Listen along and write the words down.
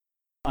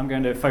I'm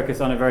going to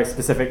focus on a very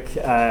specific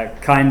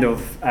kind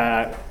of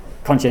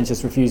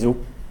conscientious refusal,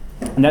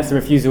 and that's the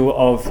refusal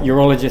of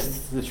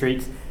urologists to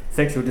treat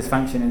sexual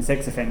dysfunction in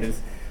sex offenders.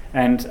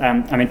 And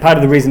part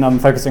of the reason I'm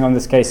focusing on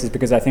this case is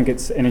because I think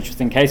it's an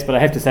interesting case, but I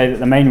have to say that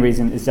the main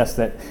reason is just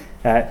that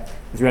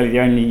it's really the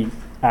only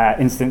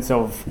instance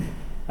of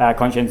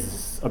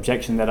conscientious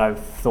objection that I've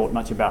thought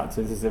much about.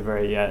 So this is a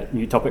very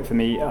new topic for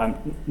me.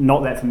 I'm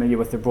not that familiar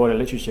with the broader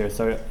literature,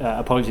 so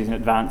apologies in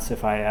advance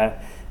if I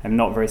am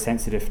not very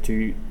sensitive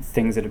to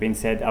things that have been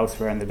said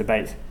elsewhere in the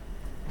debate.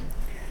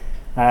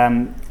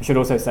 I should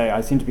also say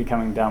I seem to be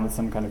coming down with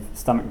some kind of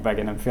stomach bug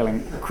and I'm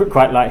feeling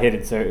quite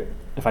lightheaded, so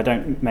if I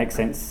don't make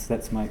sense,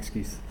 that's my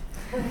excuse.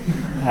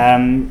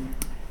 Around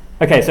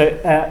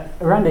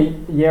a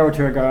year or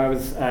two ago, I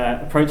was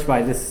approached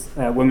by this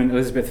woman,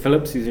 Elizabeth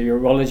Phillips, who's a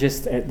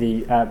urologist at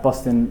the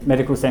Boston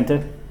Medical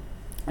Center,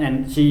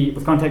 and she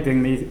was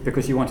contacting me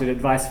because she wanted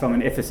advice from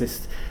an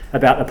ethicist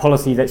about a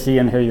policy that she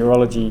and her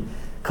urology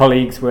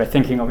colleagues were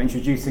thinking of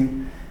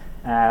introducing,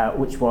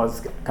 which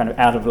was kind of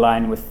out of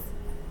line with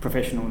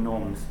professional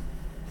norms.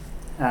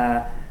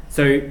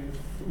 So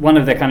one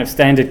of the kind of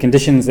standard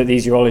conditions that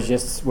these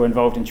urologists were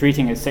involved in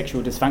treating is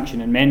sexual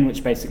dysfunction in men,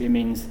 which basically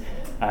means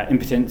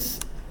impotence,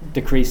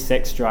 decreased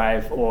sex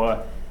drive,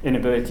 or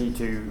inability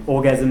to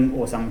orgasm,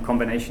 or some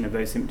combination of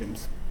those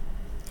symptoms.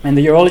 And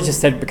the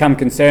urologists had become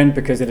concerned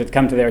because it had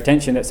come to their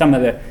attention that some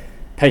of the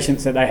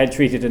patients that they had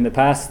treated in the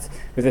past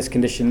with this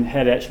condition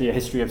had actually a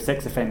history of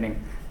sex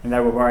offending, and they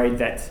were worried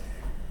that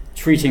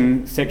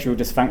treating sexual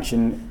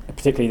dysfunction,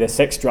 particularly the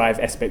sex drive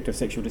aspect of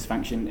sexual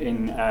dysfunction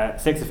in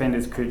sex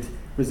offenders, could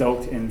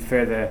result in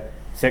further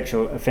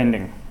sexual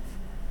offending,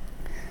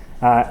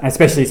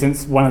 especially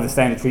since one of the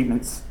standard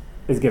treatments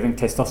is giving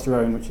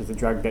testosterone, which is a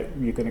drug that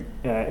you can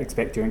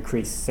expect to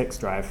increase sex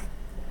drive.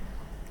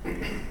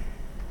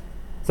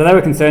 So they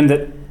were concerned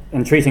that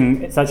in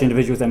treating such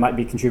individuals, they might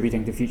be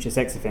contributing to future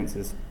sex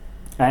offences.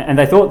 And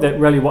they thought that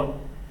really what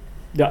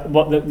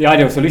the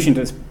ideal solution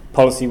to this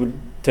policy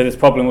to this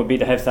problem would be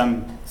to have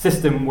some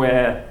system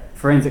where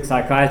forensic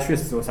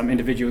psychiatrists or some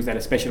individuals that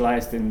are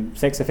specialised in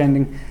sex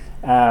offending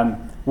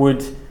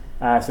would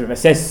sort of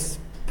assess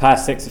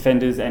past sex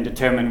offenders and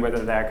determine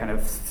whether they're kind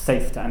of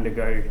safe to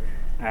undergo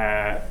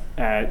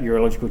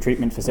urological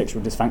treatment for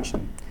sexual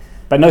dysfunction.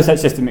 But no such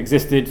system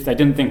existed. They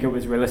didn't think it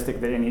was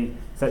realistic that any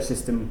such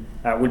system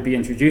would be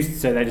introduced,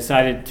 so they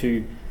decided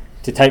to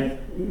they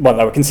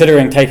were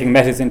considering taking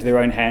matters into their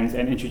own hands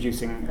and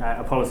introducing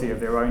a policy of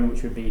their own,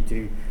 which would be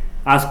to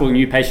ask all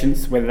new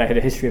patients whether they had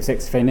a history of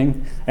sex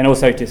offending, and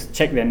also to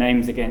check their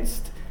names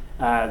against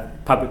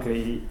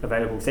publicly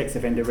available sex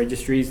offender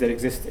registries that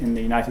exist in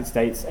the United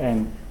States,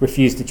 and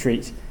refuse to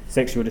treat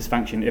sexual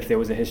dysfunction if there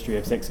was a history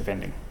of sex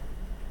offending.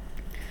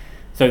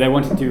 So they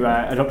wanted to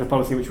adopt a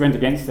policy which went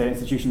against the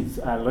institution's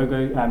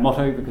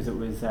motto, because it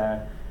was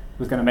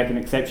going to make an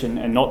exception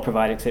and not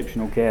provide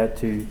exceptional care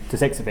to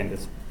sex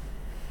offenders.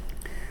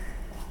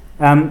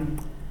 And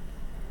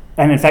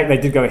in fact, they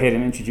did go ahead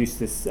and introduce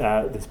this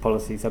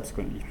policy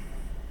subsequently.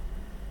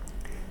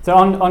 So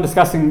on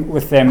discussing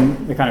with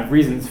them the kind of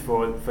reasons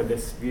for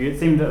this view, it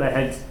seemed that they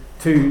had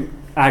two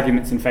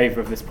arguments in favour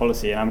of this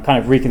policy, and I'm kind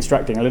of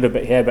reconstructing a little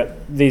bit here,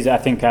 but these, I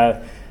think,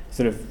 are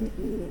sort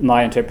of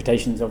my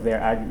interpretations of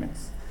their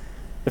arguments.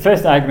 The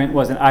first argument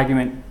was an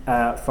argument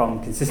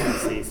from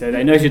consistency. So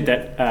they noted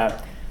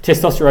that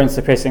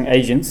testosterone-suppressing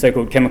agents,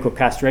 so-called chemical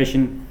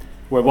castration,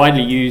 were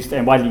widely used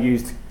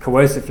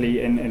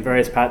coercively in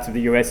various parts of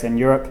the US and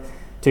Europe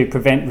to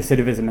prevent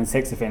recidivism in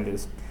sex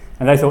offenders.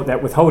 And they thought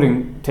that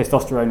withholding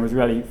testosterone was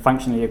really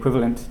functionally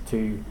equivalent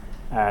to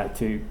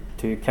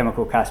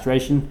chemical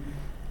castration,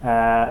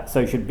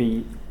 so should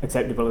be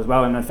acceptable as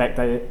well. And in fact,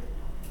 they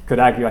could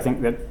argue, I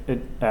think, that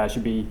it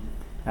should be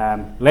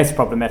less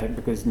problematic,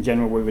 because in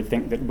general we would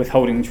think that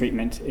withholding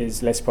treatment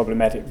is less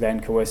problematic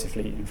than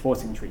coercively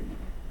enforcing treatment.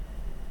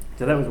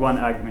 So that was one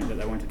argument that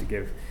they wanted to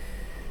give.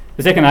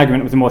 The second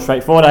argument was a more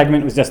straightforward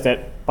argument. It was just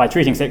that by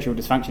treating sexual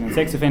dysfunction in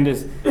sex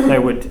offenders, they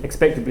would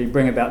expectably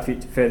bring about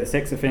further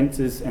sex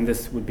offences, and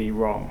this would be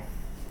wrong.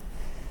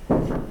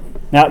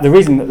 Now, the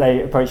reason that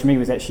they approached me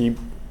was actually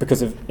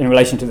because of, in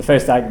relation to the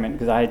first argument,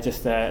 because I had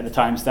just at the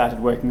time started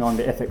working on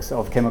the ethics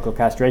of chemical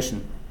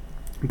castration.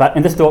 But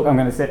in this talk, I'm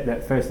going to set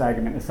that first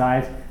argument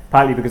aside,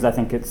 partly because I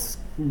think it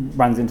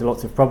runs into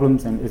lots of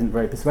problems and isn't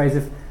very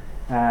persuasive,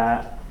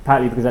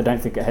 partly because I don't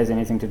think it has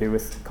anything to do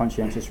with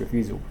conscientious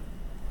refusal.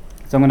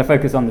 So I'm going to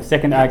focus on the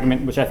second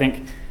argument, which I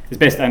think is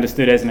best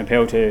understood as an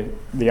appeal to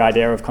the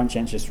idea of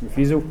conscientious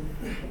refusal,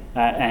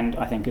 and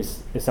I think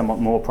is somewhat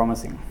more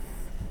promising.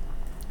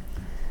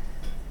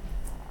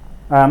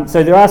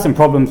 So there are some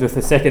problems with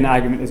the second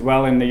argument as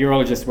well, and the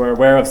urologists were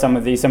aware of some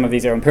of these. Some of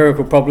these are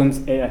empirical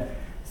problems.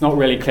 It's not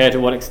really clear to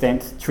what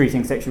extent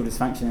treating sexual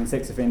dysfunction in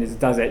sex offenders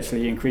does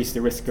actually increase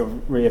the risk of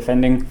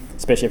reoffending,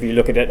 especially if you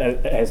look at it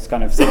as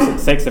kind of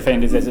sex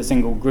offenders as a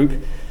single group.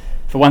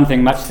 For one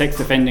thing, much sex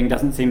offending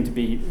doesn't seem to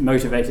be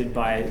motivated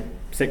by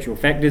sexual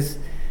factors.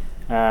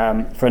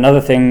 For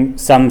another thing,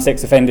 some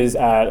sex offenders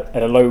are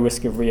at a low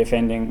risk of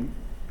reoffending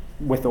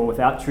with or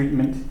without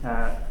treatment.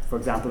 for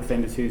example,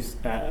 offenders whose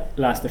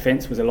last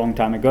offence was a long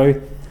time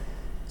ago.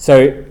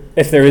 So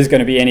if there is going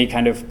to be any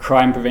kind of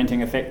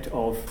crime-preventing effect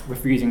of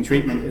refusing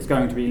treatment, it's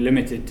going to be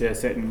limited to a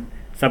certain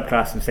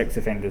subclass of sex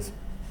offenders.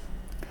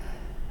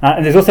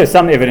 And there's also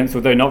some evidence,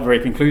 although not very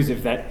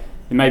conclusive, that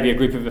there may be a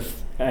group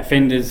of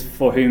offenders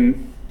for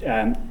whom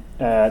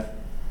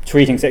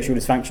treating sexual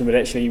dysfunction would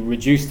actually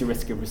reduce the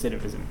risk of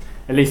recidivism,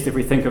 at least if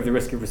we think of the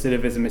risk of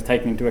recidivism as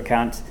taking into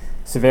account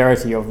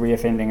severity of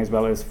reoffending as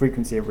well as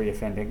frequency of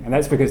reoffending. And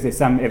that's because there's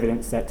some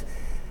evidence that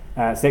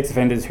sex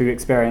offenders who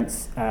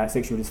experience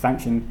sexual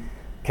dysfunction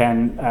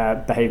can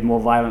behave more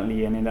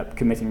violently and end up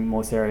committing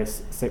more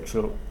serious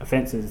sexual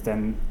offences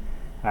than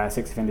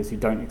sex offenders who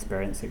don't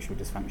experience sexual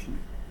dysfunction.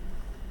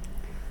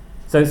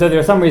 So there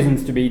are some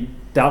reasons to be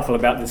doubtful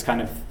about this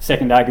kind of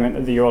second argument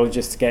that the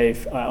urologists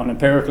gave on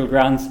empirical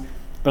grounds,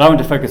 but I want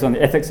to focus on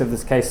the ethics of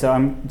this case, so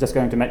I'm just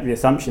going to make the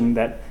assumption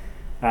that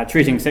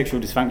treating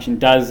sexual dysfunction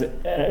does,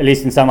 at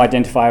least in some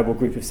identifiable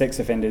group of sex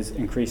offenders,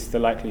 increase the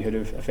likelihood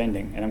of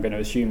offending, and I'm going to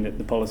assume that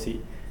the policy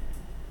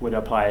would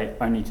apply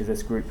only to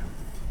this group.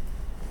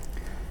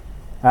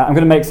 I'm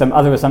going to make some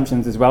other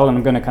assumptions as well, and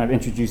I'm going to kind of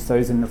introduce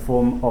those in the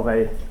form of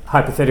a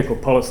hypothetical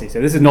policy.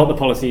 So this is not the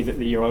policy that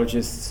the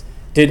urologists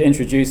did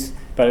introduce,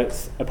 but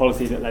it's a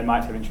policy that they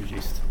might have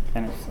introduced.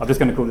 And I'm just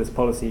going to call this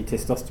policy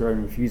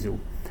testosterone refusal.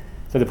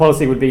 So the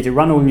policy would be to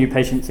run all new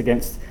patients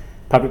against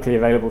publicly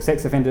available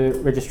sex offender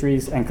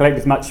registries and collect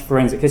as much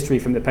forensic history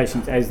from the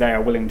patients as they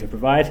are willing to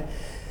provide,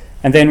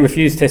 and then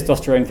refuse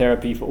testosterone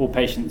therapy for all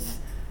patients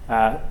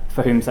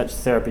for whom such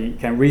therapy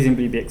can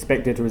reasonably be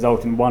expected to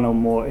result in one or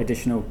more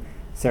additional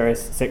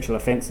serious sexual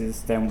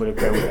offences than would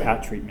occur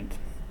without treatment.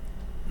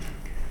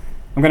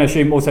 I'm going to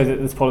assume also that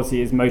this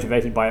policy is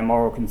motivated by a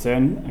moral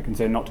concern, a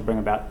concern not to bring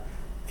about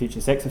future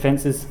sex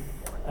offences.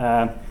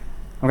 I'm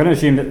going to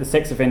assume that the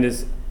sex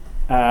offenders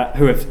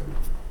who have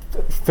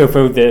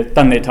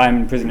done their time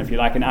in prison, if you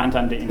like, and aren't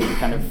under any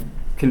kind of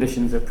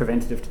conditions of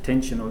preventative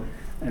detention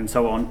and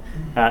so on,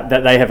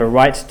 that they have a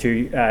right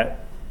to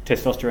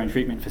testosterone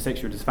treatment for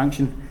sexual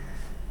dysfunction.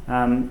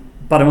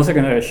 But I'm also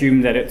going to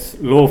assume that it's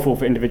lawful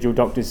for individual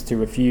doctors to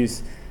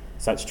refuse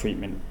such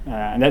treatment.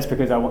 And that's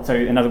because so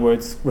in other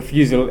words,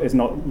 refusal is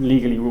not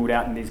legally ruled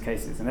out in these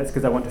cases. And that's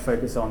because I want to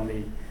focus on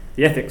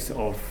the ethics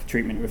of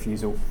treatment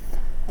refusal.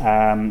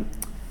 So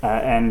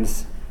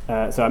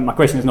my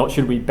question is not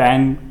should we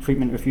ban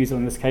treatment refusal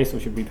in this case or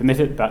should we permit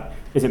it, but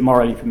is it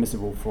morally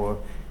permissible for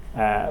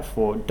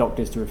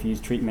doctors to refuse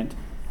treatment?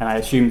 And I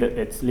assume that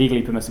it's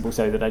legally permissible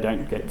so that I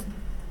don't get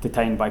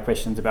detained by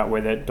questions about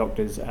whether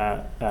doctors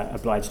are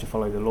obliged to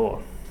follow the law.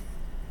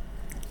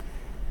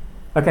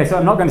 Okay, so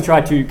I'm not going to try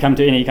to come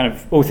to any kind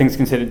of all things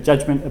considered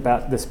judgment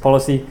about this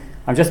policy.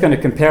 I'm just going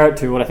to compare it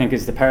to what I think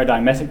is the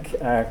paradigmatic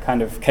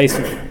kind of case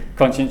of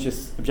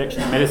conscientious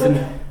objection in medicine,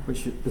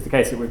 which is the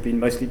case that we've been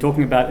mostly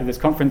talking about at this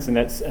conference, and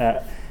that's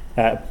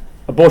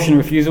abortion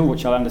refusal,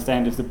 which I'll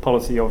understand is the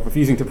policy of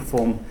refusing to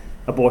perform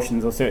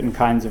abortions or certain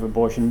kinds of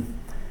abortion.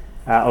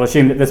 I'll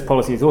assume that this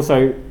policy is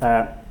also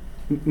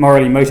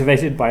morally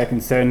motivated by a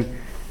concern,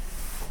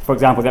 for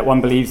example, that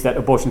one believes that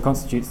abortion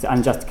constitutes the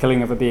unjust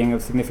killing of a being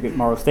of significant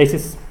moral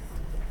status.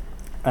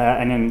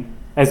 And then,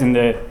 as in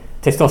the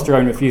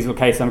testosterone refusal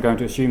case, I'm going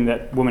to assume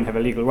that women have a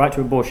legal right to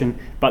abortion,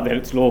 but that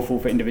it's lawful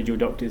for individual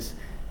doctors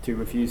to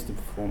refuse to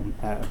perform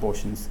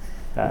abortions,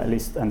 at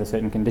least under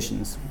certain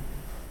conditions.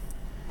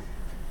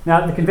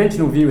 Now, the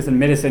conventional view within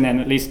medicine, and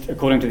at least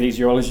according to these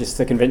urologists,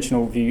 the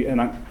conventional view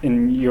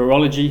in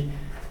urology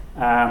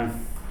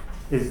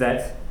is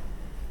that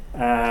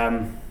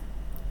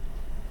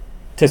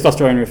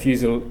testosterone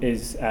refusal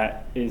is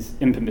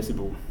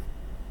impermissible.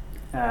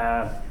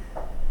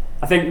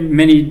 I think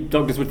many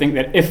doctors would think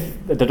that if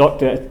a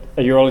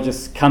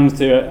urologist, comes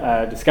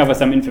to discover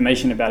some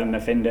information about an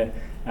offender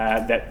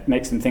that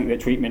makes them think that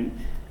treatment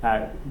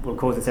will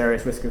cause a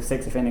serious risk of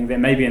sex offending,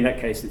 then maybe in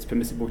that case it's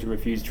permissible to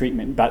refuse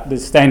treatment. But the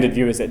standard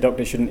view is that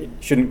doctors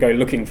shouldn't go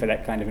looking for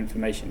that kind of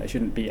information. They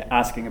shouldn't be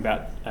asking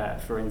about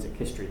forensic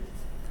history.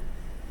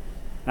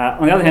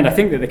 On the other hand, I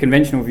think that the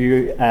conventional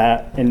view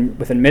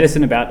within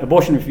medicine about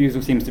abortion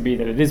refusal seems to be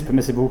that it is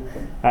permissible,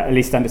 at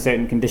least under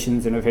certain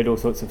conditions, and we've heard all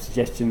sorts of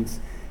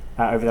suggestions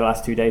over the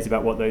last 2 days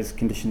about what those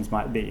conditions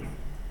might be.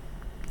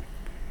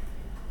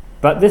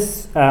 But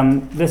this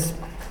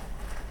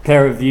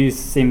pair of views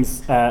seems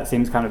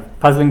kind of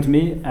puzzling to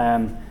me.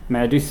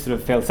 I do sort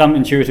of feel some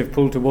intuitive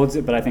pull towards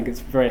it, but I think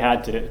it's very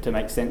hard to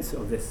make sense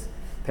of this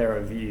pair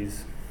of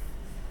views.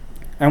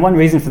 And one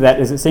reason for that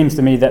is it seems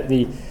to me that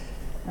the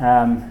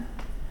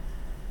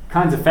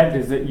kinds of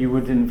factors that you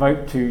would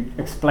invoke to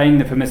explain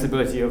the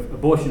permissibility of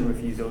abortion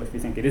refusal, if you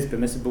think it is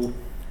permissible,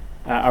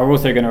 are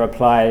also going to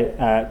apply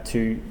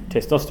to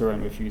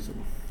testosterone refusal.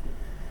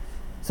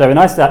 So when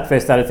I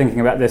first started thinking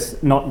about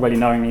this, not really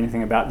knowing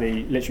anything about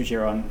the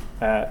literature on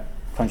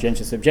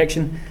conscientious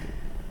objection,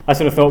 I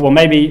sort of thought, well,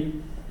 maybe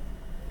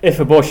if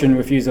abortion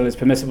refusal is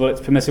permissible,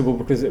 it's permissible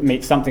because it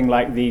meets something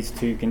like these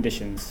two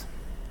conditions.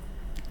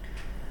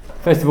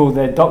 First of all,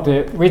 the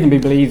doctor reasonably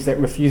believes that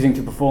refusing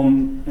to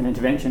perform an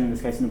intervention, in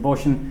this case an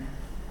abortion,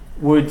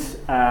 would,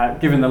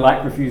 given the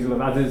like refusal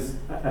of others,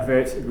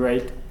 avert a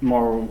grave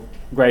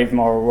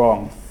moral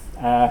wrong.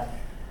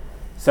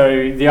 So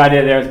the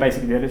idea there is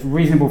basically that it's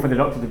reasonable for the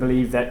doctor to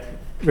believe that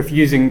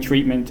refusing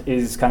treatment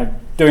is kind of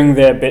doing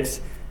their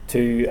bit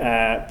to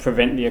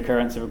prevent the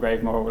occurrence of a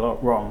grave moral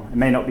wrong. It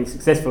may not be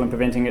successful in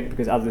preventing it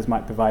because others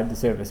might provide the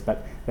service,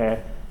 but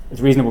it's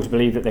reasonable to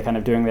believe that they're kind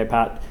of doing their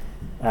part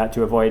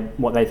to avoid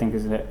what they think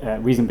is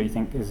reasonably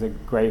think is a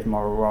grave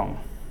moral wrong.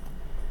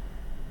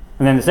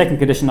 And then the second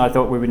condition I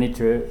thought we would need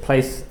to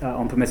place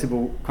on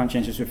permissible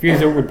conscientious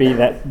refusal would be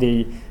that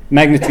the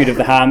magnitude of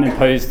the harm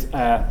imposed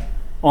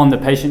on the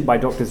patient by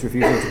doctor's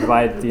refusal to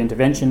provide the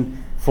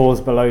intervention falls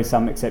below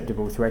some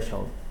acceptable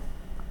threshold.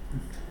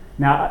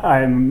 Now,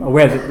 I'm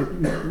aware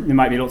that there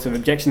might be lots of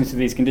objections to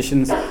these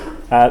conditions.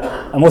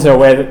 I'm also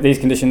aware that these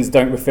conditions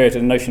don't refer to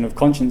the notion of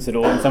conscience at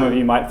all, and some of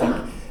you might think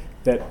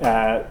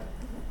that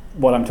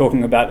what I'm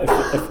talking about,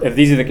 if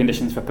these are the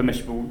conditions for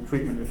permissible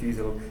treatment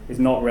refusal, is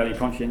not really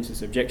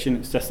conscientious objection.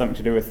 It's just something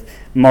to do with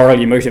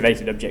morally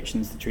motivated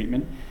objections to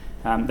treatment.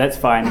 That's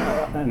fine.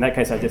 In that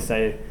case, I just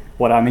say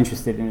what I'm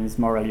interested in is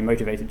morally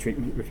motivated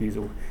treatment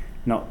refusal,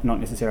 not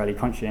necessarily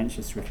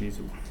conscientious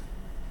refusal.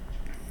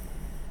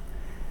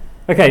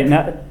 Okay,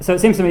 now, so it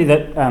seems to me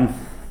that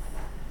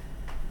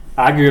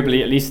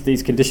arguably at least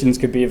these conditions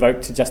could be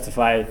evoked to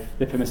justify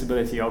the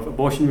permissibility of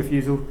abortion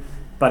refusal,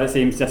 but it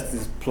seems just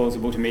as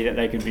plausible to me that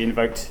they could be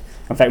invoked,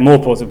 in fact more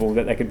plausible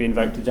that they could be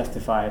invoked to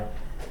justify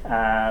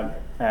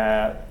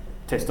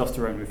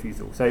testosterone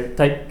refusal. So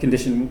take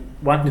condition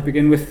 1 to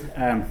begin with.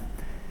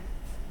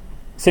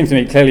 Seems to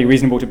me clearly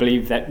reasonable to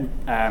believe that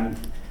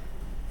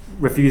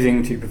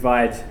refusing to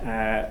provide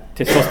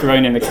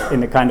testosterone in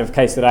the kind of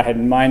case that I had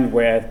in mind,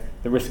 where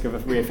the risk of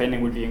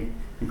reoffending would be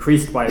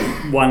increased by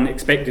one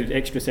expected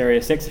extra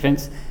serious sex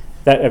offence,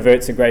 that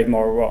averts a grave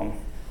moral wrong.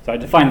 So I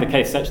defined the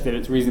case such that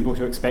it's reasonable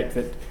to expect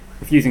that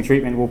refusing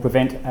treatment will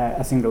prevent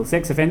a single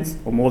sex offence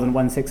or more than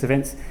one sex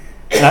offence,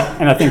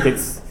 and I think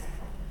it's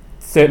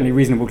certainly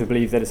reasonable to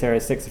believe that a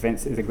serious sex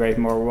offence is a grave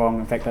moral wrong.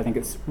 In fact, I think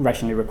it's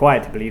rationally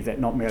required to believe that,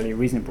 not merely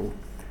reasonable.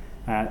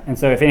 And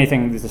so if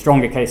anything, there's a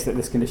stronger case that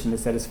this condition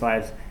is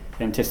satisfied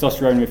in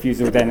testosterone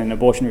refusal than in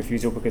abortion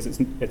refusal, because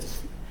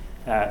it's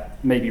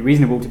maybe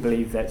reasonable to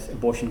believe that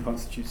abortion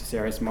constitutes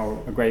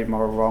a grave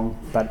moral wrong,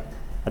 but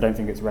I don't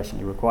think it's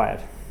rationally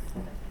required.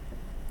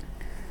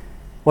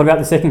 What about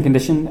the second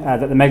condition,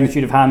 that the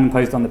magnitude of harm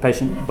imposed on the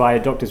patient by a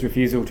doctor's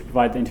refusal to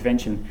provide the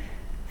intervention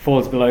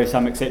falls below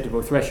some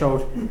acceptable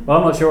threshold? Well,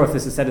 I'm not sure if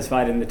this is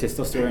satisfied in the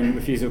testosterone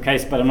refusal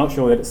case, but I'm not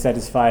sure that it's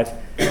satisfied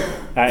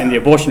in the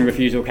abortion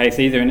refusal case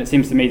either, and it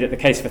seems to me that the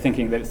case for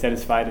thinking that it's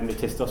satisfied in the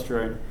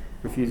testosterone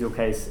refusal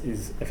case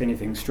is, if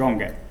anything,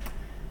 stronger.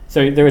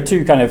 So there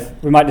are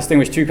we might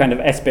distinguish two kind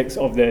of aspects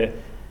of the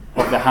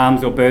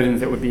harms or burdens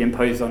that would be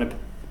imposed on a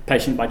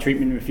patient by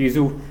treatment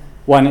refusal.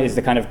 One is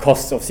the kind of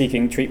costs of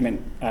seeking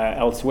treatment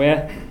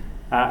elsewhere,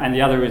 and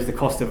the other is the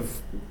cost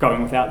of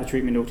going without the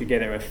treatment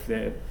altogether if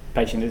the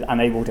patient is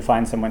unable to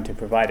find someone to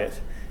provide it.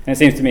 And it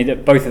seems to me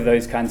that both of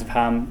those kinds of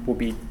harm will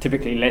be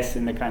typically less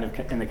in the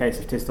case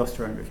of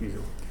testosterone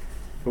refusal.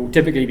 It will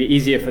typically be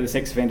easier for the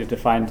sex offender to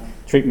find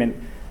treatment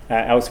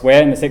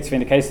elsewhere in the sex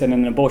offender case than in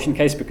an abortion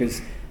case,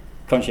 because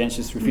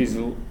conscientious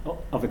refusal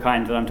of the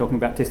kind that I'm talking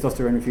about,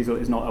 testosterone refusal,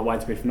 is not a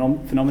widespread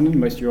phenomenon.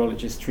 Most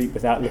urologists treat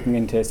without looking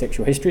into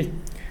sexual history.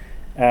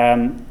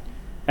 And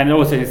it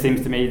also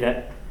seems to me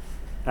that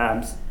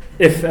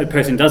if a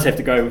person does have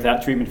to go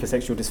without treatment for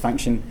sexual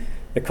dysfunction,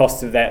 the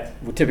cost of that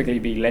will typically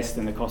be less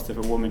than the cost of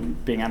a woman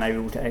being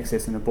unable to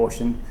access an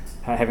abortion,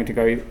 having to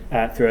go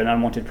through an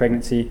unwanted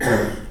pregnancy,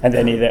 and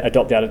then either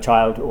adopt out a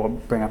child or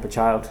bring up a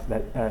child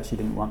that she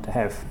didn't want to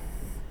have.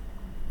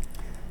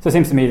 So it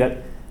seems to me that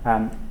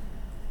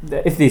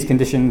if these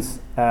conditions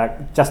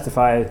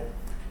justify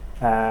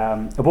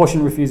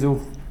abortion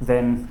refusal,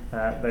 then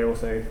they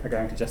also are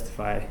going to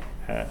justify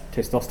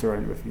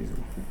testosterone refusal.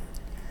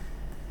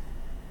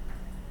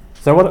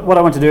 So what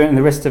I want to do in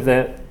the rest of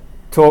the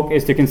talk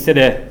is to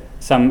consider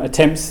some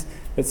attempts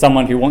that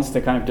someone who wants to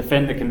kind of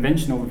defend the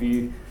conventional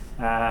view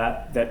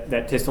that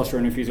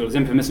testosterone refusal is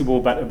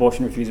impermissible but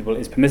abortion refusal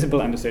is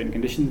permissible under certain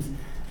conditions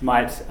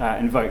might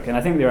invoke. And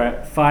I think there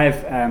are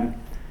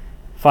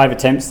five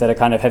attempts that are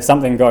kind of have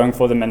something going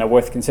for them and are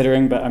worth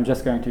considering, but I'm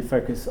just going to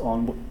focus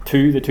on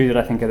the two that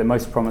I think are the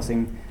most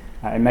promising,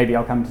 and maybe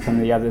I'll come to some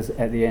of the others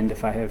at the end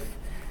if I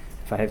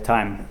have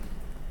time.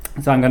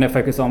 So I'm going to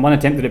focus on one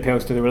attempt that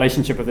appeals to the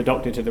relationship of the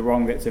doctor to the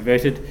wrong that's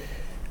averted,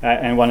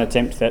 and one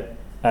attempt that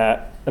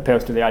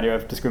appeals to the idea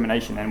of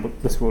discrimination, and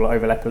this will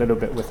overlap a little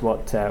bit with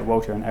what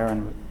Walter and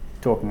Aaron were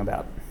talking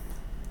about.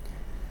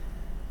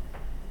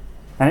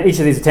 And each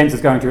of these attempts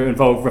is going to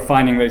involve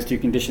refining those two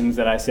conditions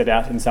that I set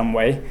out in some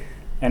way,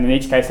 and in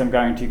each case I'm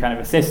going to kind of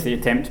assess the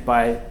attempt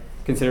by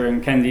considering,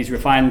 can these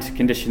refined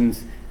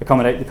conditions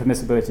accommodate the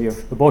permissibility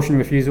of abortion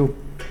refusal,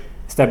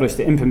 establish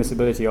the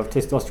impermissibility of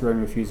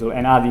testosterone refusal,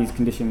 and are these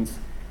conditions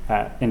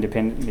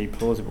independently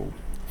plausible?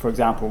 For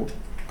example,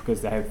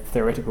 because they have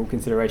theoretical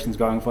considerations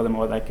going for them,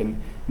 or they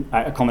can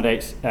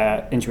accommodate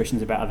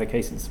intuitions about other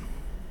cases.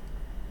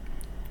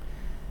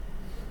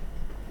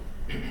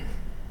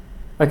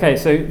 Okay,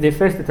 so the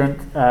first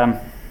attempt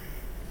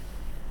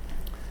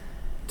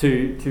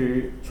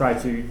to try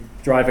to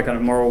drive a kind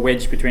of moral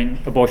wedge between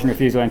abortion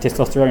refusal and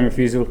testosterone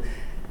refusal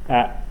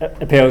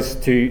appeals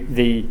to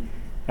the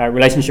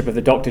relationship of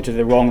the doctor to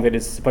the wrong that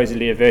is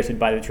supposedly averted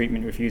by the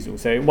treatment refusal.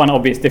 So one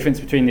obvious difference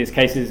between these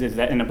cases is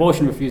that in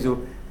abortion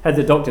refusal, had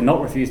the doctor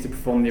not refused to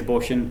perform the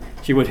abortion,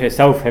 she would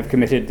herself have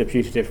committed the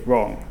putative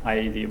wrong,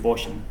 i.e. the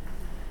abortion.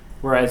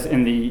 Whereas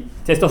in the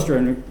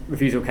testosterone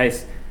refusal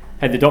case,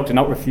 had the doctor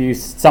not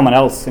refused, someone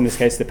else, in this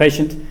case the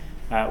patient,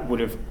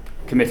 would have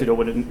committed, or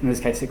would in this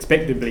case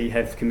expectably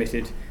have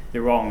committed the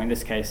wrong, in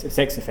this case a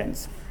sex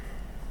offence.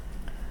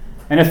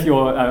 And if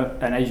you're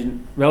an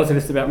agent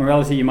relativist about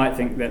morality, you might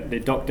think that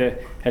the doctor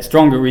has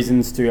stronger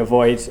reasons to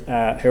avoid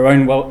her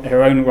own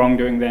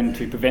wrongdoing than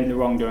to prevent the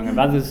wrongdoing of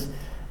others,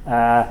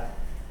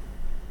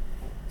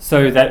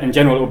 so that in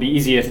general it will be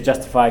easier to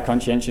justify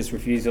conscientious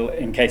refusal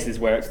in cases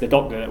where it's the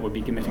doctor that would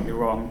be committing the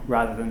wrong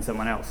rather than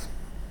someone else.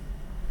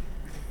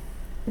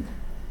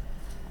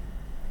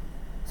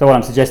 So what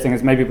I'm suggesting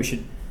is maybe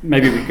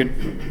we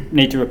could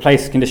need to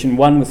replace condition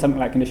 1 with something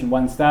like condition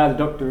 1 star. The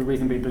doctor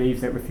reasonably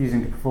believes that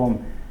refusing to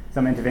perform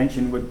some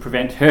intervention would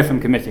prevent her from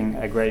committing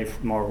a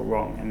grave moral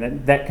wrong,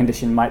 and that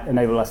condition might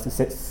enable us to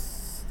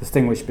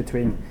distinguish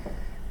between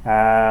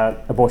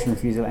abortion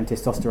refusal and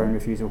testosterone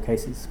refusal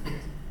cases.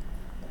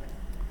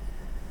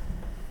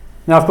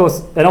 Now, of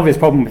course, an obvious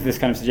problem with this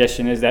kind of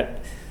suggestion is that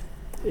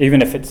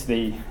even if it's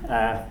the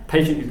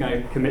patient who's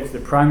going to commit the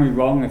primary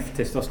wrong if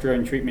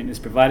testosterone treatment is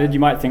provided, you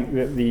might think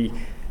that the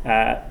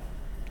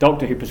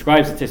doctor who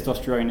prescribes the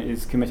testosterone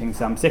is committing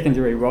some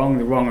secondary wrong,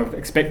 the wrong of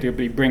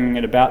expectably bringing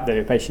it about that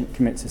a patient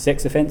commits a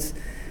sex offence.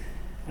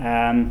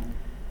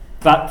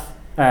 But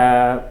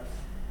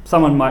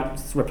someone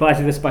might reply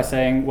to this by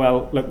saying,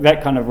 well, look,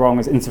 that kind of wrong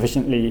is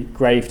insufficiently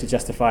grave to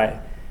justify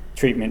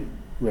treatment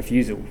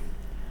refusal.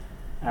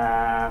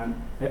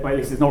 At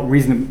least it's not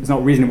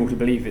reasonable to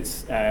believe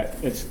it's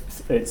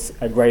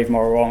a grave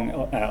moral wrong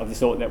of the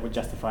sort that would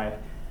justify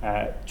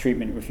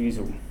treatment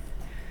refusal.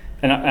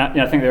 And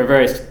I think there are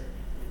various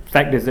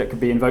factors that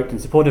could be invoked in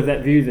support of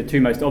that view. The two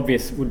most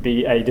obvious would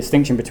be a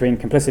distinction between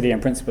complicity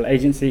and principal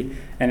agency,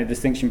 and a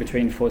distinction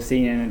between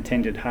foreseen and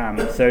intended harm.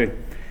 So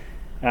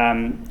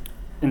in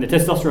the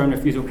testosterone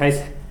refusal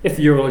case, if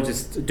the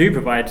urologists do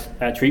provide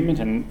treatment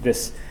and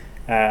this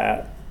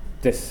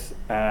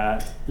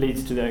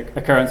leads to the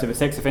occurrence of a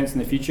sex offence in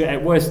the future,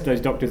 at worst those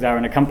doctors are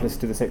an accomplice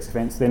to the sex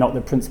offence. They're not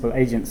the principal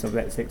agents of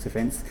that sex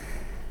offence.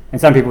 And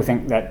some people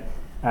think that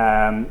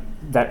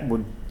that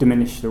would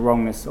diminish the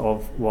wrongness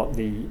of what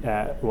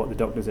the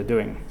doctors are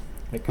doing.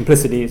 That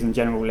complicity is in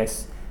general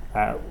less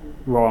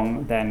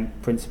wrong than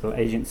principal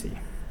agency.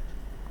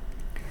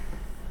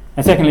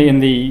 And secondly,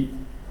 in the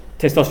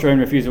testosterone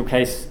refusal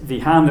case, the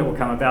harm that will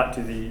come about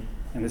to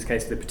in this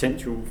case, the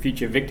potential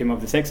future victim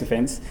of the sex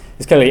offence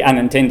is clearly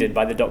unintended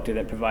by the doctor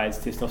that provides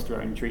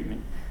testosterone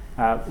treatment.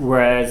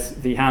 Whereas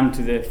the harm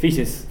to the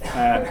fetus,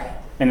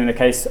 and in the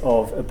case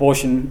of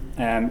abortion,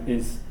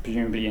 is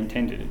presumably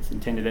intended. It's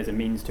intended as a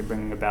means to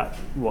bring about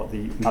what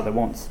the mother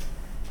wants.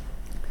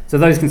 So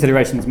those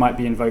considerations might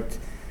be invoked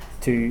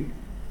to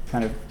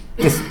kind of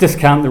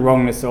discount the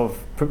wrongness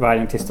of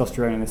providing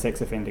testosterone in the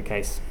sex offender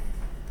case.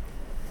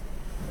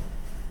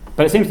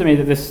 But it seems to me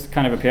that this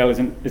kind of appeal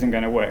isn't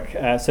going to work.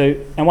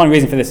 And one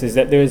reason for this is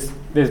that there's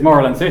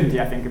moral uncertainty,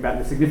 I think, about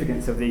the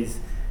significance of these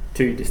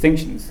two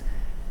distinctions.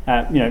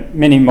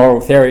 Many moral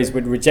theories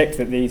would reject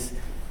that these.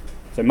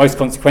 So most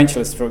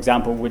consequentialists, for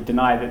example, would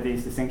deny that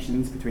these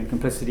distinctions between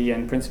complicity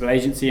and principal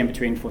agency and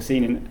between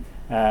foreseen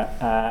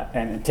and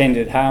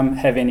intended harm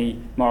have any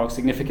moral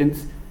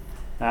significance.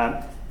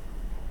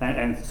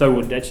 And so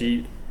would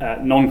actually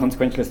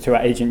non-consequentialists who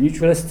are agent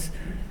neutralists.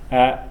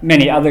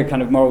 Many other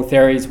kind of moral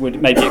theories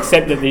would maybe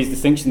accept that these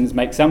distinctions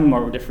make some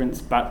moral difference,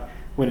 but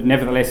would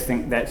nevertheless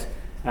think that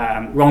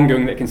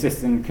wrongdoing that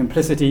consists in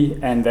complicity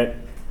and that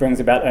brings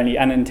about only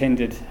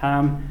unintended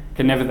harm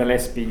can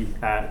nevertheless be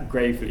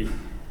gravely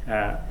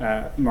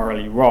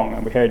morally wrong.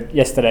 And we heard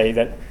yesterday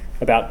that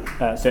about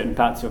certain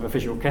parts of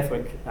official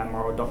Catholic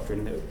moral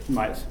doctrine that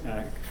might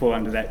fall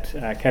under that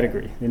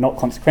category. They're not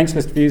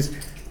consequentialist views.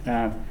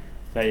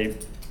 They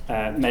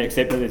may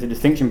accept that there's a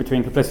distinction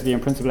between complicity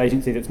and principal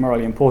agency that's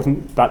morally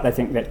important, but they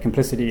think that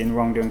complicity in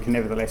wrongdoing can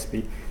nevertheless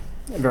be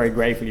very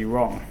gravely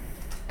wrong.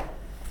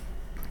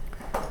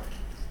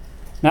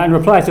 Now, in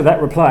reply to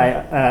that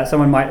reply,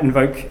 someone might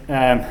invoke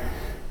the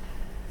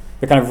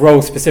kind of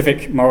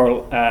role-specific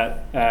moral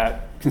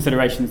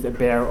considerations that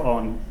bear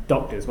on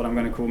doctors, what I'm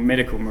going to call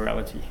medical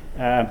morality.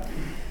 And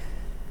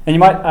you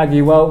might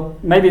argue, well,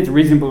 maybe it's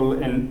reasonable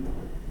in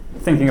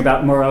thinking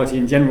about morality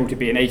in general to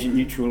be an agent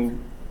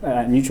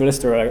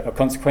neutralist or a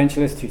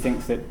consequentialist who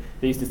thinks that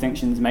these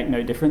distinctions make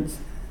no difference.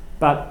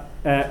 But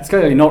it's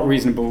clearly not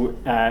reasonable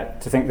to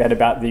think that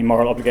about the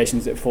moral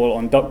obligations that fall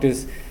on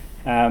doctors.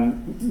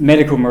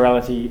 Medical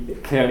morality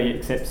clearly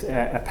accepts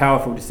a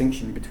powerful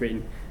distinction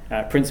between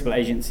principal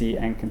agency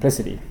and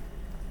complicity.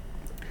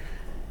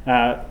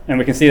 And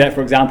we can see that,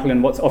 for example,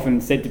 in what's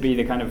often said to be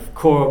the kind of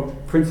core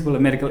principle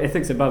of medical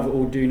ethics: above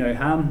all, do no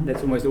harm.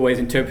 That's almost always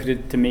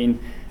interpreted to mean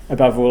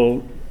above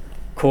all,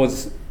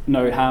 cause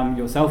no harm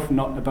yourself,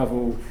 not above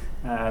all,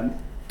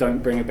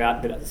 don't bring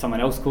about that someone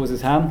else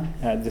causes harm.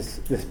 This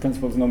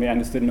principle is normally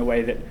understood in a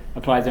way that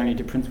applies only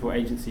to principal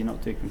agency,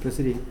 not to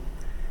complicity.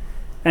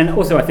 And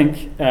also, I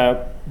think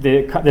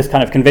this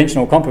kind of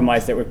conventional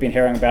compromise that we've been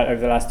hearing about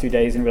over the last 2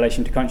 days in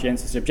relation to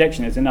conscientious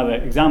objection is another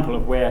example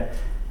of where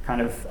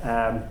kind of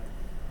at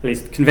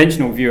least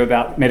conventional view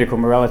about medical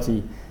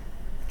morality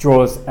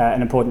draws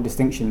an important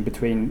distinction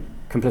between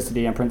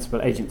complicity and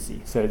principal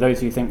agency. So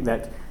those who think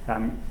that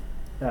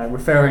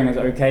referring is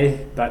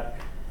okay, but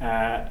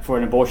for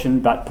an abortion,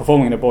 but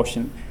performing an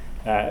abortion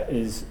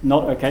is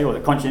not okay, or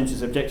that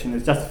conscientious objection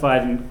is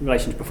justified in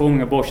relation to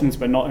performing abortions,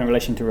 but not in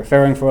relation to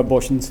referring for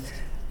abortions.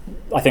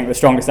 I think the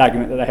strongest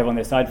argument that they have on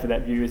their side for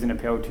that view is an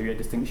appeal to a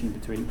distinction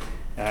between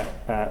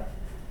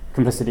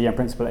complicity and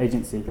principal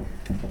agency,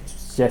 which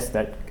suggests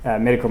that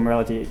medical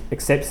morality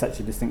accepts such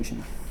a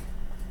distinction.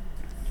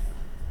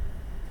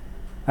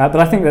 But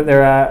I think that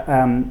there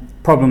are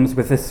problems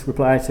with this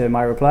reply to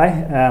my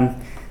reply.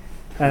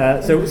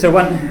 So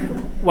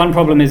one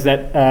problem is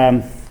that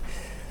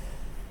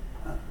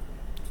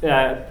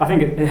I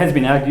think it has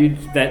been argued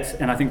that,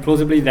 and I think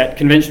plausibly, that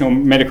conventional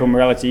medical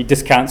morality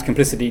discounts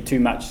complicity too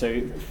much.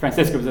 So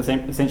Francesca was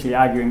essentially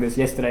arguing this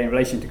yesterday in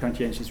relation to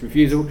conscientious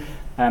refusal.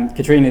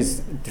 Katrine has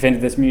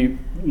defended this view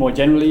more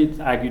generally,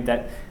 argued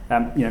that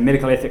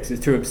medical ethics is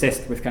too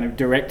obsessed with kind of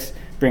direct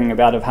bringing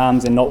about of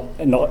harms and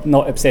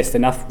not obsessed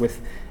enough with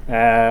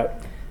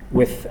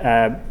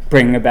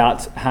bringing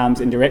about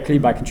harms indirectly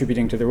by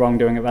contributing to the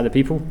wrongdoing of other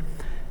people.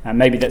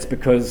 Maybe that's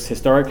because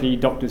historically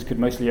doctors could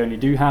mostly only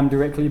do harm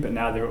directly, but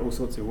now there are all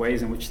sorts of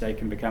ways in which they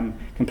can become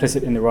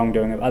complicit in the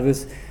wrongdoing of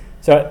others.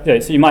 So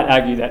you might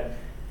argue that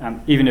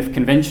even if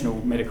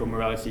conventional medical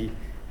morality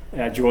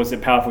draws a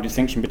powerful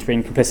distinction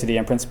between complicity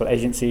and principal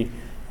agency,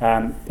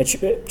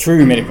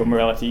 true medical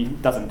morality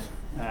doesn't.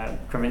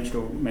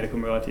 Conventional medical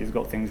morality has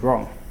got things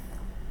wrong.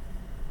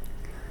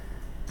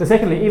 So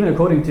secondly, even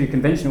according to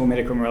conventional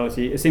medical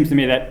morality, it seems to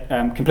me that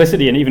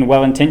complicity, and even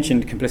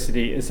well-intentioned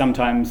complicity, is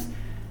sometimes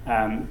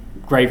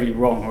gravely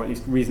wrong, or at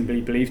least reasonably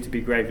believed to be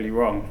gravely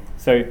wrong.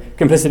 So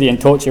complicity in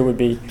torture would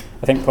be,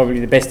 I think, probably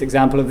the best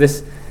example of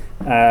this.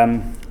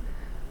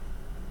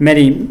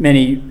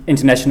 Many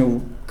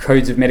international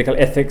codes of medical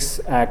ethics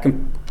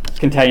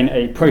contain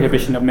a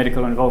prohibition of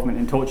medical involvement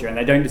in torture, and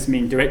they don't just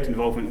mean direct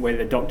involvement where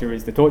the doctor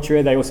is the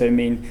torturer, they also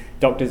mean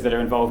doctors that are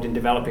involved in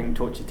developing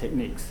torture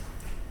techniques.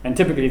 And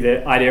typically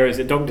the idea is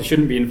that doctors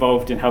shouldn't be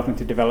involved in helping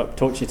to develop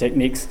torture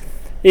techniques,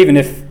 even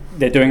if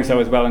they're doing so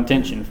as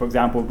well-intentioned. For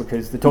example,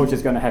 because the torture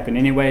is going to happen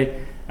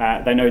anyway.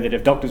 They know that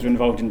if doctors are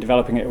involved in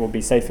developing it, it will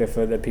be safer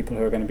for the people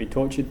who are going to be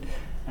tortured.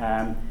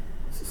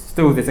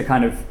 Still, there's a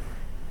kind of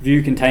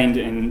view contained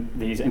in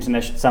these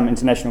some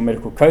international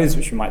medical codes,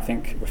 which we might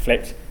think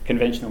reflect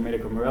conventional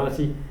medical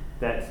morality,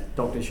 that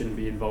doctors shouldn't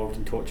be involved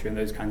in torture in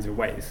those kinds of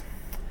ways.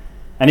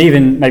 And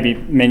even maybe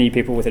many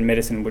people within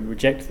medicine would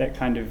reject that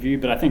kind of view,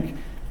 but I think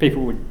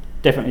people would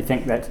definitely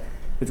think that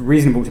it's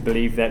reasonable to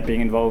believe that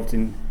being involved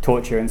in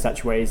torture in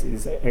such ways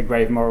is a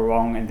grave moral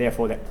wrong, and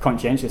therefore that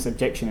conscientious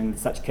objection in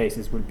such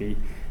cases would be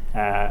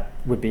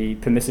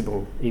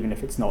permissible, even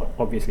if it's not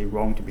obviously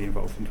wrong to be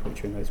involved in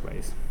torture in those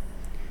ways.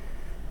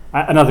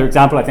 Another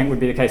example, I think,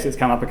 would be the case that's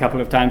come up a couple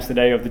of times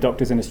today of the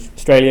doctors in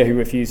Australia who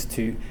refused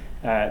to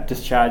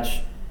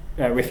discharge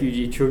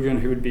refugee children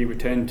who would be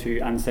returned to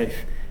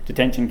unsafe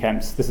detention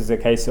camps. This is a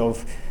case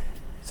of,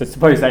 so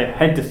suppose they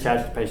had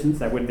discharged the patients,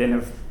 they would then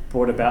have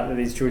brought about that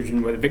these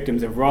children were the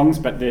victims of wrongs,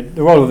 but the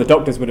role of the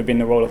doctors would have been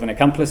the role of an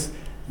accomplice.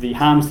 The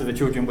harms to the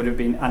children would have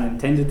been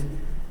unintended.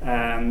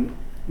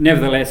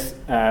 Nevertheless,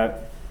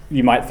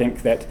 you might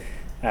think that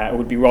it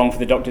would be wrong for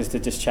the doctors to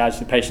discharge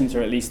the patients,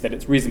 or at least that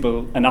it's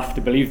reasonable enough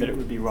to believe that it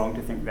would be wrong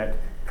to think that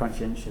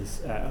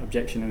conscientious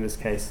objection in this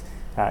case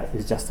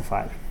is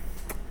justified.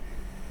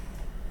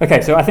 Okay,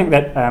 so I think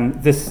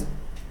that this,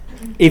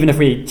 even if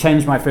we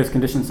change my first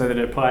condition so that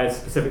it applies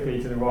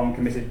specifically to the wrong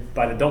committed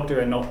by the doctor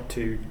and not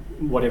to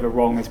whatever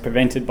wrong is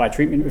prevented by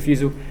treatment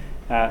refusal,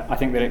 I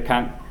think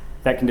that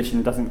that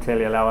condition doesn't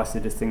clearly allow us to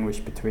distinguish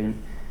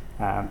between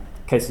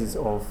cases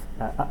of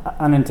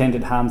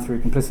unintended harm through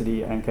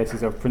complicity and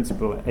cases of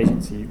principal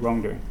agency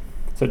wrongdoing.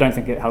 So I don't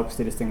think it helps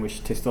to distinguish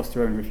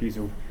testosterone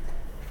refusal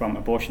from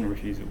abortion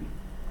refusal.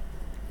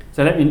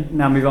 So let me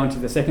now move on to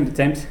the second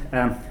attempt.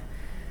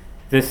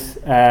 This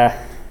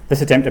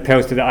attempt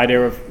appeals to the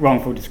idea of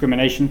wrongful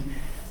discrimination.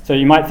 So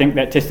you might think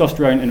that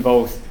testosterone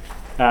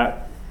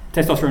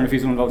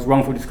refusal involves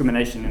wrongful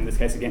discrimination, in this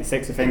case against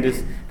sex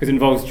offenders, because it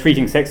involves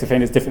treating sex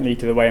offenders differently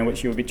to the way in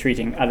which you will be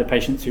treating other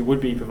patients who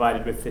would be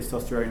provided with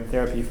testosterone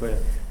therapy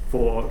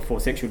for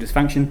sexual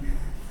dysfunction.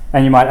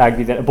 And you might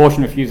argue that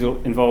abortion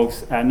refusal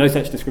involves no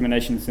such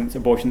discrimination, since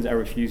abortions are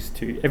refused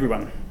to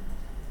everyone.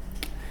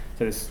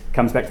 So this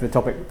comes back to the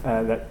topic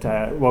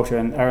that Walter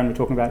and Aaron were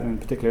talking about, in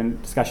particular in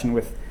discussion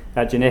with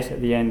Jeanette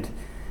at the end.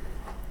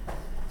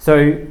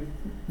 So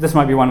this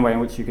might be another way in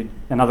which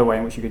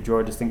you could draw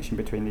a distinction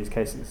between these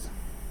cases.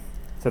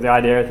 So the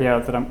idea here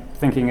that I'm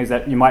thinking is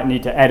that you might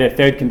need to add a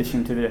third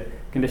condition to the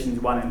conditions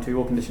 1 and 2,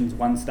 or conditions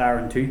 1 star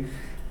and 2.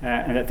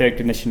 And that third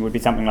condition would be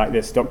something like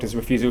this: doctor's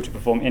refusal to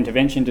perform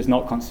intervention does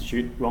not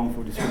constitute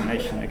wrongful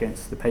discrimination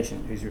against the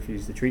patient who's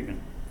refused the treatment.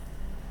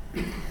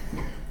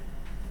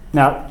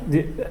 Now,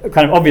 the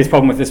kind of obvious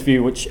problem with this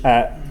view, which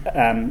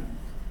Aaron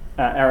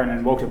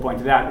and Walter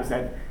pointed out, is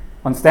that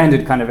on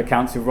standard kind of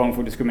accounts of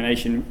wrongful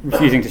discrimination,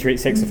 refusing to treat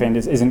sex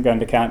offenders isn't going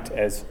to count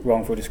as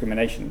wrongful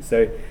discrimination.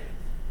 So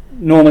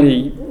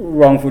normally,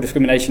 wrongful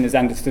discrimination is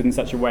understood in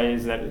such a way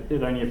as that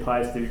it only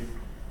applies to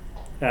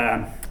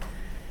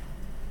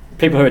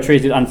people who are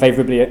treated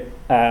unfavourably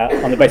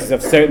on the basis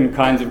of certain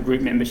kinds of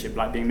group membership,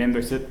 like being member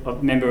of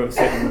a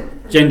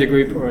certain gender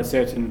group or a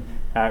certain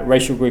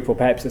racial group, or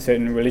perhaps a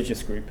certain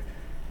religious group.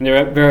 And there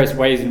are various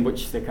ways in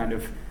which the kind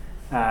of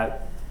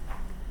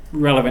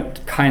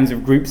relevant kinds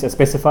of groups are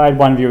specified.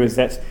 One view is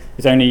that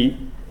it's only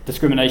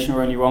discrimination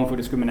or only wrongful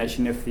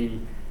discrimination if the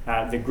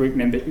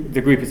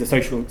group is a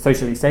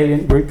socially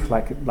salient group,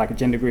 like a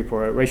gender group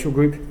or a racial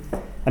group.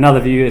 Another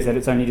view is that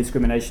it's only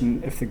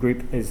discrimination if the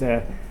group is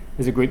a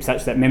group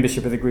such that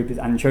membership of the group is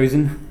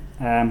unchosen.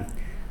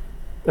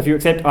 If you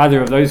accept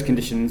either of those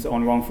conditions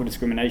on wrongful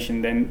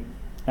discrimination, then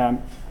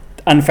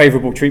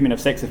unfavourable treatment of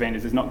sex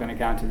offenders is not going to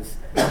count as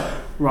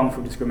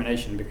wrongful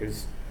discrimination,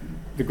 because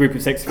the group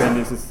of sex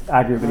offenders is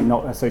arguably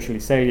not a socially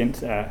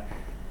salient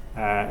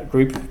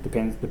group,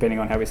 depending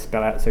on how we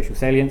spell out social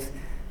salience,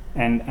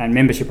 and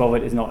membership of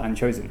it is not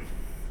unchosen.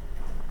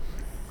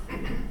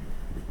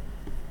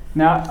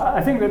 Now,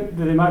 I think that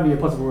there might be a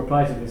possible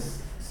reply to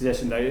this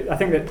suggestion, though. I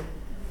think that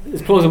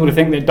it's plausible to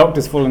think that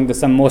doctors fall under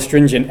some more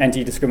stringent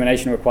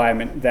anti-discrimination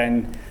requirement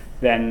than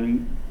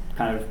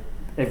kind of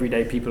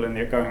everyday people and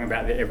they're going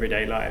about their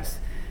everyday lives.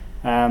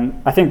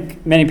 I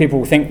think many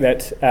people think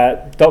that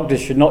doctors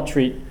should not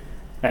treat,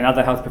 and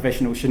other health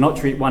professionals should not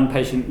treat one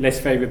patient less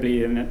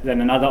favourably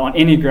than another on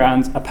any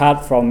grounds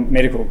apart from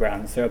medical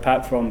grounds. So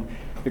apart from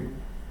the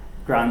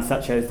grounds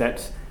such as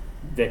that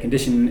their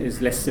condition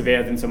is less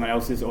severe than someone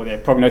else's, or their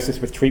prognosis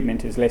with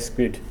treatment is less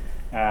good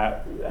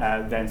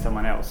than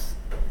someone else.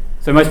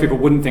 So most people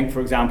wouldn't think, for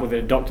example, that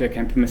a doctor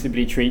can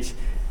permissibly treat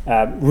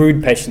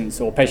rude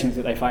patients or patients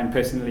that they find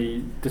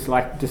personally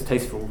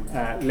distasteful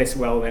less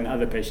well than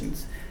other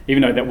patients,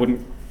 even though that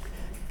wouldn't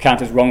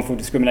count as wrongful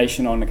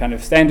discrimination on the kind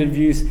of standard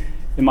views.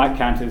 It might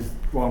count as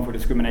wrongful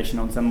discrimination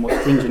on some more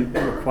stringent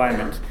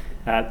requirement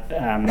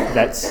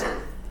that's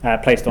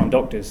placed on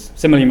doctors.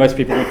 Similarly, most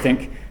people would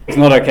think it's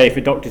not okay for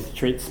doctors to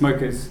treat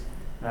smokers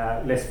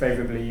less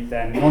favourably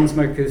than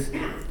non-smokers,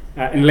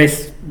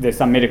 unless there's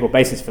some medical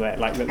basis for that,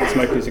 like that the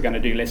smokers are going to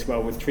do less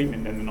well with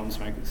treatment than the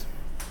non-smokers.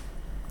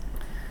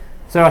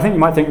 So I think you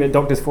might think that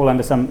doctors fall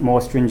under some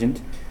more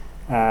stringent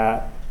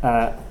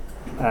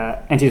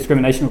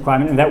anti-discrimination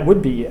requirement, and that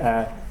would be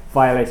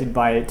violated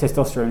by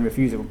testosterone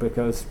refusal,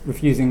 because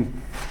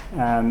refusing,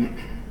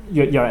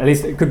 at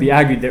least it could be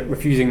argued that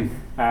refusing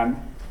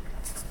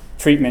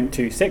treatment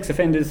to sex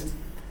offenders,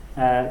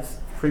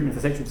 treatment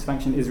for sexual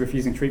dysfunction, is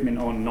refusing treatment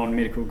on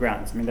non-medical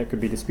grounds. I mean, that could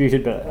be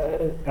disputed, but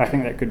I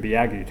think that could be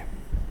argued.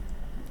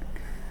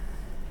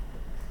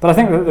 But I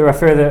think that there are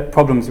further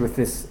problems with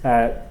this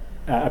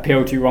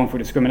appeal to wrongful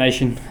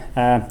discrimination,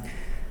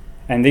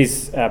 and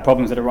these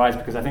problems that arise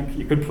because I think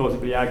you could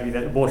plausibly argue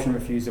that abortion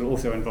refusal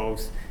also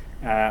involves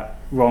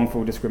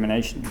wrongful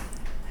discrimination.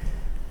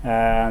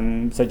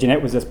 So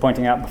Jeanette was just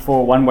pointing out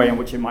before one way in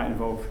which it might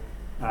involve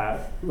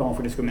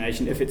wrongful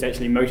discrimination if it's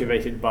actually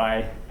motivated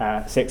by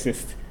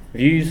sexist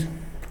views.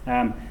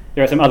 There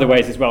are some other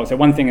ways as well. So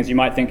one thing is you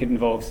might think it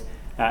involves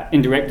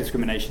indirect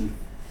discrimination.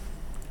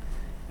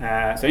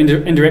 So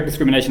indirect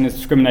discrimination is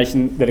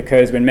discrimination that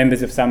occurs when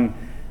members of some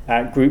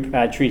group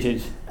are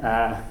treated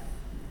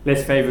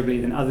less favourably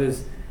than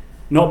others,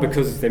 not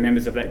because they're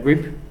members of that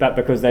group, but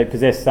because they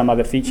possess some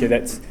other feature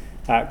that's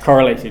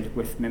correlated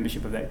with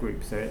membership of that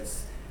group. So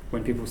it's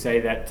when people say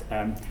that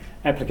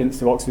applicants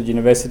to Oxford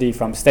University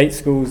from state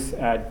schools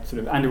are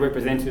sort of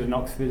underrepresented in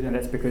Oxford, and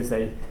that's because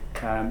they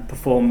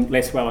perform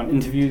less well on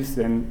interviews,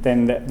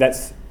 then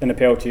that's an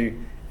appeal to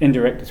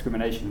indirect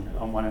discrimination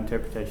on one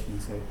interpretation.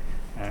 So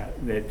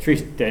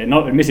they're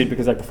not admitted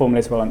because they perform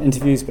less well on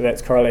interviews, but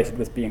that's correlated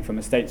with being from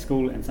a state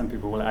school, and some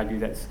people will argue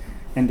that's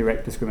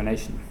indirect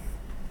discrimination.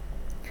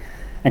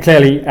 And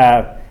clearly,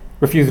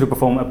 refusal to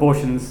perform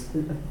abortions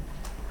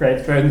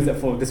creates burdens that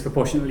fall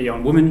disproportionately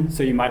on women,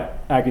 so you might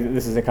argue that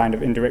this is a kind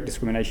of indirect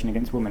discrimination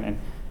against women, and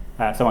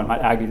someone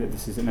might argue that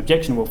this is an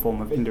objectionable form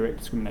of indirect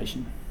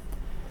discrimination.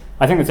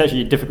 I think it's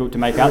actually difficult to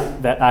make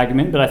out that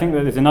argument, but I think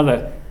that there's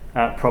another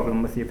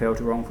problem with the appeal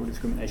to wrongful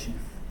discrimination.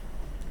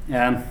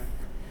 And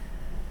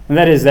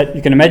that is that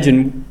you can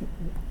imagine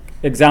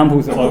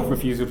examples of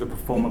refusal to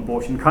perform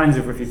abortion, kinds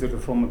of refusal to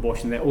perform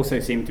abortion that also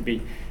seem to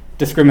be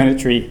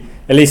discriminatory,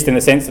 at least in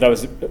the sense that I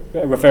was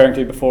referring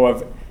to before,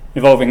 of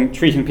involving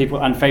treating people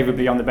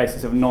unfavourably on the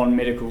basis of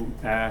non-medical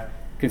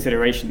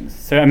considerations.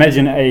 So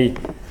imagine a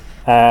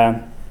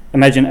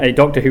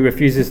doctor who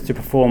refuses to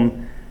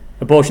perform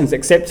abortions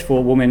except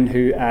for women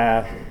who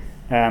are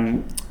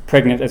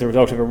pregnant as a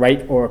result of a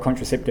rape or a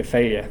contraceptive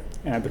failure,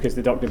 because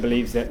the doctor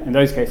believes that in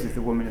those cases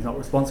the woman is not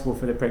responsible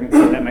for the pregnancy.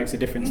 That makes a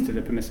difference to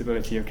the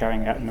permissibility of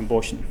carrying out an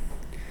abortion.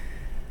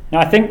 Now,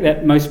 I think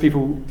that most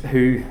people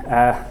who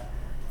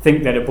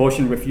think that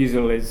abortion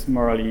refusal is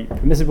morally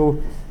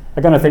permissible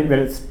are going to think that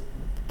it's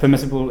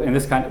permissible in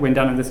this when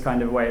done in this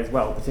kind of way as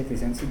well, particularly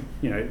since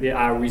there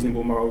are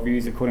reasonable moral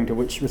views according to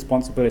which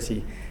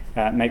responsibility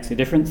makes a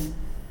difference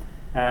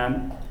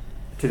to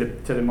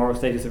the moral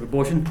status of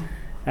abortion.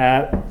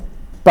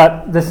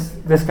 But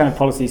this kind of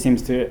policy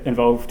seems to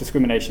involve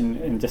discrimination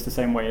in just the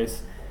same way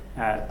as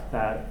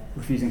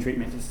refusing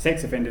treatment to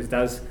sex offenders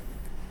does,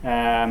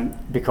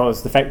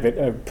 because the fact that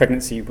a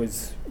pregnancy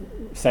was,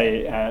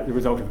 say, the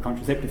result of a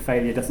contraceptive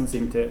failure doesn't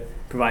seem to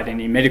provide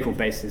any medical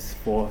basis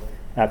for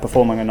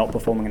performing or not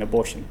performing an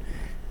abortion.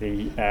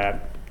 The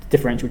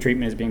differential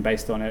treatment is being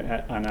based on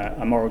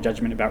a moral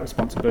judgment about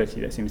responsibility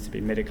that seems to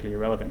be medically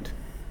irrelevant.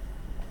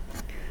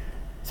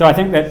 So I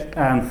think that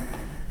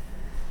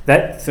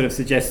that sort of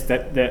suggests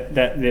that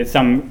there's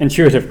some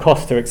intuitive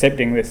cost to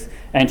accepting this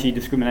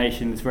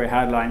anti-discrimination, this very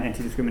hardline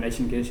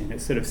anti-discrimination condition.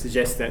 It sort of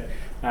suggests that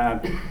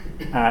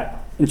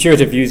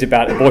intuitive views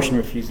about abortion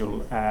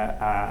refusal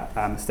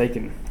are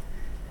mistaken,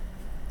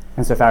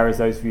 insofar as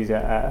those views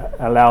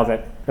allow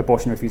that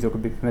abortion refusal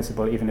could be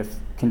permissible even if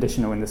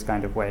conditional in this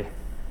kind of way.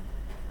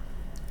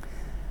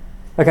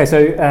 Okay, so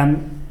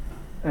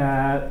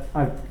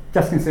I've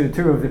just considered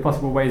two of the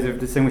possible ways of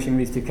distinguishing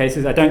these two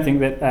cases. I don't think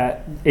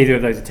that either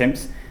of those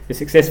attempts is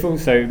successful,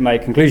 so my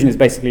conclusion is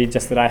basically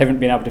just that I haven't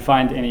been able to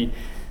find any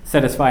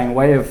satisfying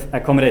way of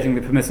accommodating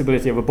the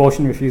permissibility of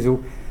abortion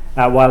refusal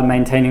while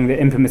maintaining the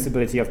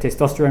impermissibility of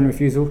testosterone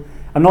refusal.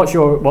 I'm not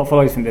sure what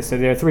follows from this, so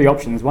there are three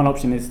options. One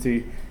option is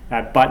to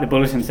bite the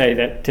bullet and say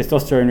that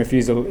testosterone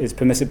refusal is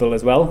permissible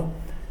as well.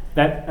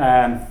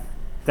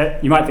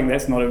 That you might think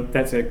that's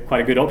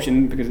quite a good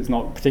option because it's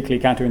not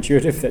particularly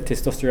counterintuitive that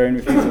testosterone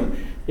refusal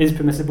is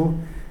permissible.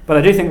 But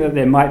I do think that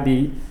there might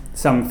be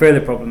some further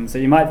problems. So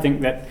you might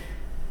think that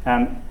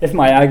if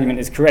my argument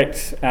is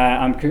correct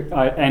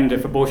and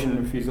if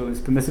abortion refusal is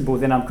permissible,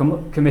 then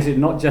I'm committed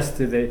not just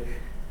to the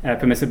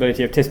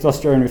permissibility of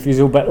testosterone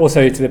refusal, but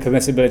also to the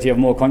permissibility of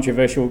more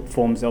controversial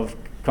forms of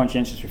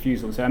conscientious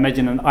refusal. So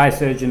imagine an eye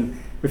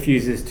surgeon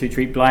refuses to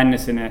treat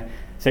blindness in a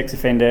sex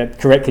offender,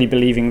 correctly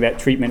believing that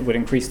treatment would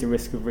increase the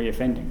risk of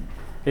reoffending.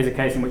 Here's a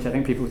case in which I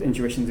think people's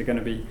intuitions are going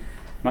to be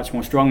much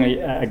more strongly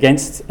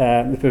against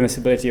the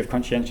permissibility of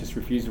conscientious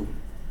refusal.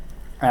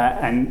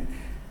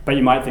 But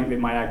you might think that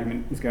my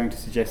argument is going to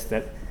suggest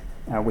that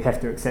we have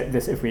to accept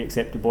this if we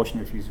accept abortion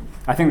refusal.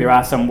 I think there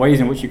are some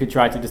ways in which you could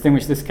try to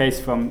distinguish this case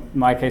from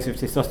my case of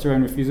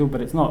testosterone refusal, but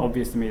it's not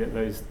obvious to me that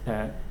those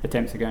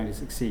attempts are going to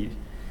succeed.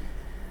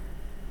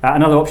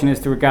 Another option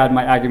is to regard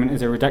my argument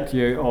as a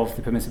reductio of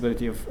the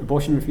permissibility of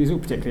abortion refusal,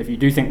 particularly if you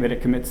do think that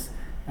it commits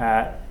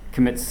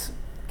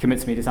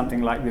me to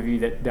something like the view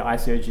that the eye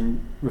surgeon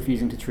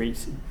refusing to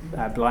treat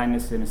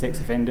blindness in a sex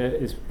offender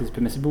is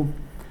permissible.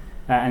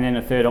 And then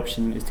a third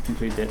option is to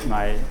conclude that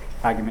my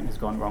argument has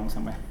gone wrong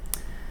somewhere.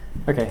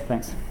 Okay,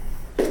 thanks.